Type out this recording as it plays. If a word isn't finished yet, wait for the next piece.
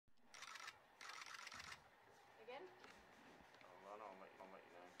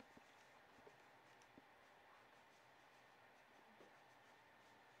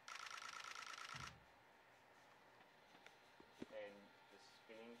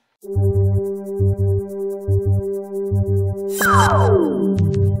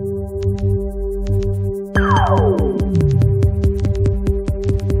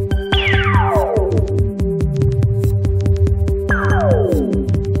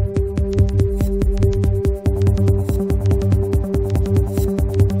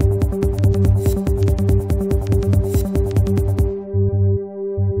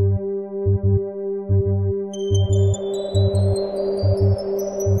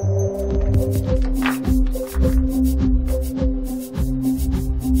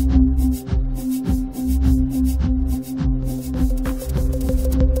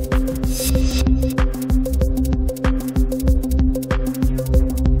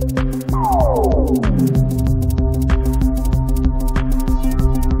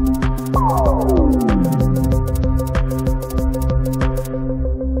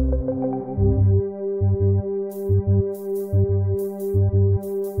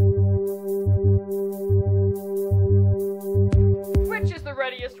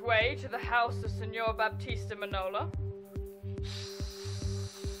To the house of Signor Baptista Minola.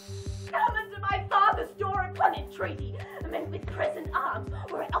 Come unto my father's door upon entreaty, men with present arms,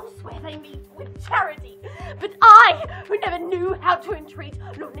 or elsewhere they meet with charity. But I, who never knew how to entreat,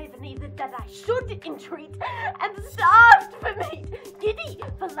 nor never neither that I should entreat, am starved for meat, giddy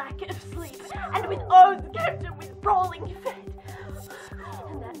for lack of sleep, and with oaths kept and with brawling fed.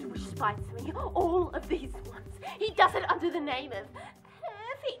 And that which spites me, all of these wants, he does it under the name of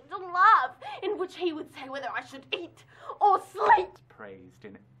perfect love, in which he would say whether I should eat or sleep. Praised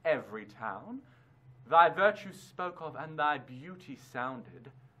in every town, thy virtue spoke of and thy beauty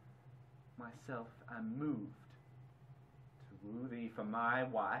sounded. Myself am moved to woo thee for my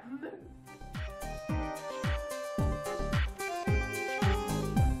wife.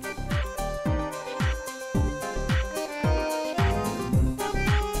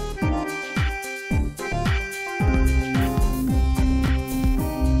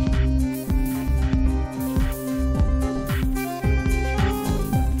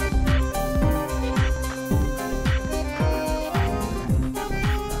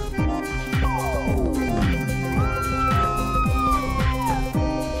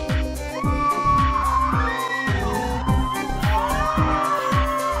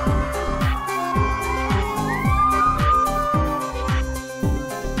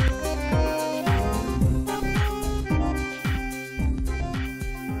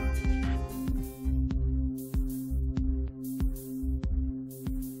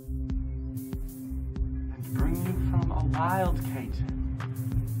 Wild Kate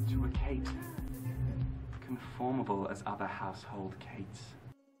to a Kate conformable as other household Kates.